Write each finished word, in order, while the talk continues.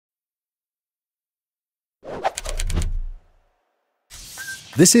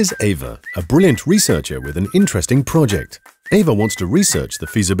This is Ava, a brilliant researcher with an interesting project. Ava wants to research the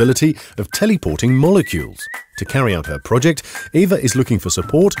feasibility of teleporting molecules. To carry out her project, Ava is looking for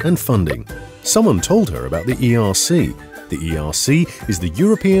support and funding. Someone told her about the ERC. The ERC is the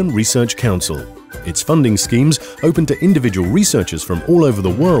European Research Council. Its funding schemes, open to individual researchers from all over the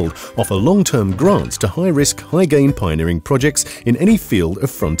world, offer long-term grants to high-risk, high-gain pioneering projects in any field of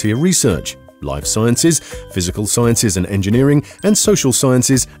frontier research: life sciences, physical sciences and engineering, and social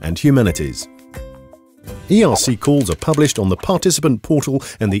sciences and humanities. ERC calls are published on the participant portal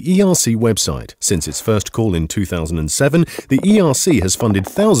and the ERC website. Since its first call in 2007, the ERC has funded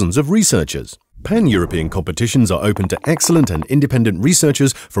thousands of researchers. Pan-European competitions are open to excellent and independent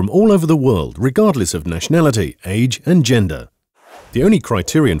researchers from all over the world, regardless of nationality, age and gender. The only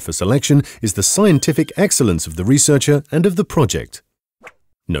criterion for selection is the scientific excellence of the researcher and of the project.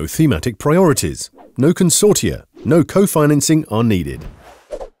 No thematic priorities, no consortia, no co-financing are needed.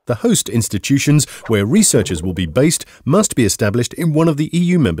 The host institutions where researchers will be based must be established in one of the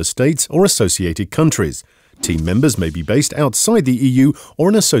EU member states or associated countries. Team members may be based outside the EU or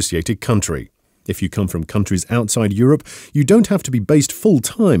an associated country. If you come from countries outside Europe, you don't have to be based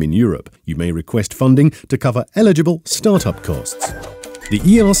full-time in Europe. You may request funding to cover eligible startup costs. The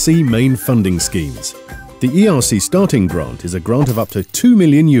ERC main funding schemes. The ERC starting grant is a grant of up to €2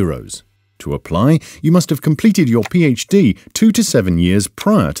 million. To apply, you must have completed your PhD 2 to 7 years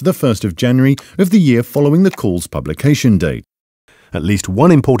prior to the 1st of January of the year following the call's publication date. At least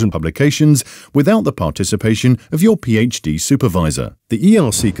one important publications without the participation of your PhD supervisor. The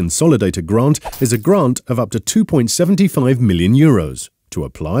ERC Consolidator grant is a grant of up to €2.75 million. To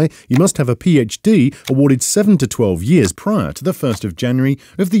apply, you must have a PhD awarded 7 to 12 years prior to the 1st of January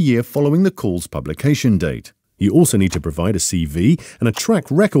of the year following the call's publication date. You also need to provide a CV and a track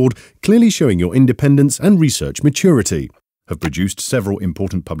record clearly showing your independence and research maturity. Have produced several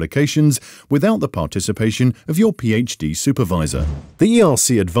important publications without the participation of your PhD supervisor. The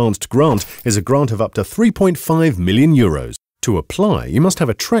ERC Advanced Grant is a grant of up to €3.5 million. To apply, you must have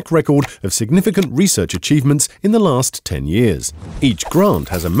a track record of significant research achievements in the last 10 years. Each grant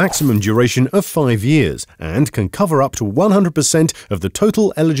has a maximum duration of 5 years and can cover up to 100% of the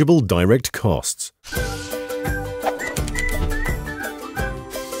total eligible direct costs.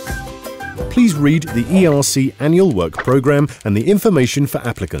 Please read the ERC Annual Work Programme and the information for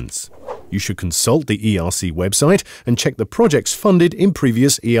applicants. You should consult the ERC website and check the projects funded in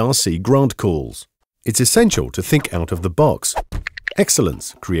previous ERC grant calls. It's essential to think out of the box.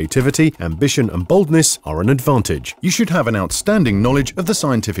 Excellence, creativity, ambition and boldness are an advantage. You should have an outstanding knowledge of the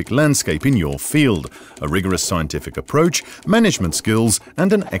scientific landscape in your field, a rigorous scientific approach, management skills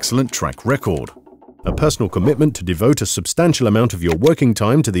and an excellent track record. A personal commitment to devote a substantial amount of your working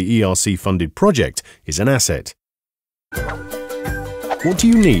time to the ERC-funded project is an asset. What do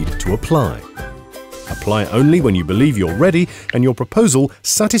you need to apply? Apply only when you believe you're ready and your proposal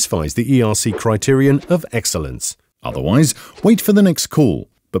satisfies the ERC criterion of excellence. Otherwise, wait for the next call.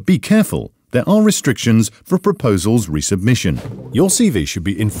 But be careful, there are restrictions for proposals resubmission. Your CV should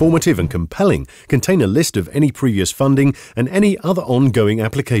be informative and compelling, contain a list of any previous funding and any other ongoing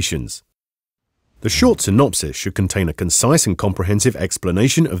applications. The short synopsis should contain a concise and comprehensive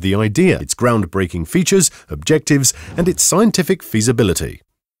explanation of the idea, its groundbreaking features, objectives, and its scientific feasibility.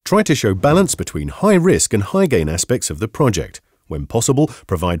 Try to show balance between high-risk and high-gain aspects of the project. When possible,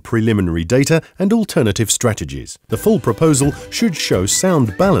 provide preliminary data and alternative strategies. The full proposal should show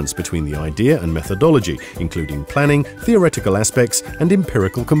sound balance between the idea and methodology, including planning, theoretical aspects, and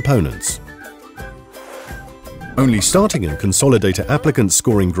empirical components. Only starting and consolidator applicants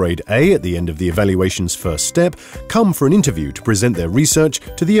scoring grade A at the end of the evaluation's first step come for an interview to present their research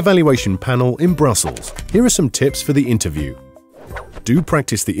to the evaluation panel in Brussels. Here are some tips for the interview. Do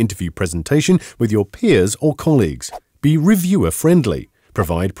practice the interview presentation with your peers or colleagues. Be reviewer-friendly.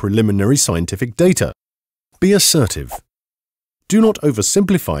 Provide preliminary scientific data. Be assertive. Do not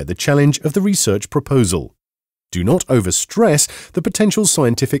oversimplify the challenge of the research proposal. Do not overstress the potential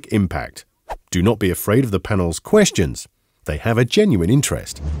scientific impact. Do not be afraid of the panel's questions. They have a genuine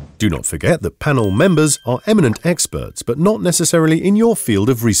interest. Do not forget that panel members are eminent experts, but not necessarily in your field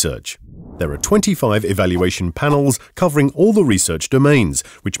of research. There are 25 evaluation panels covering all the research domains,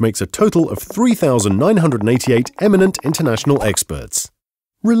 which makes a total of 3,988 eminent international experts.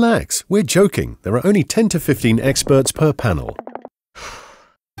 Relax, we're joking. There are only 10 to 15 experts per panel.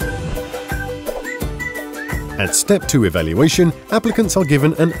 At Step 2 evaluation, applicants are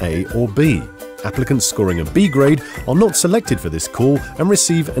given an A or B. Applicants scoring a B grade are not selected for this call and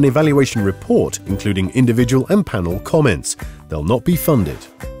receive an evaluation report, including individual and panel comments. They'll not be funded.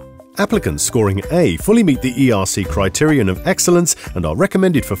 Applicants scoring A fully meet the ERC criterion of excellence and are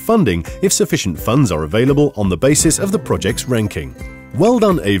recommended for funding if sufficient funds are available on the basis of the project's ranking. Well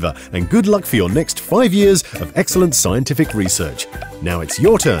done, Ava, and good luck for your next 5 years of excellent scientific research. Now it's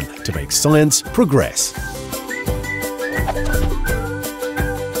your turn to make science progress.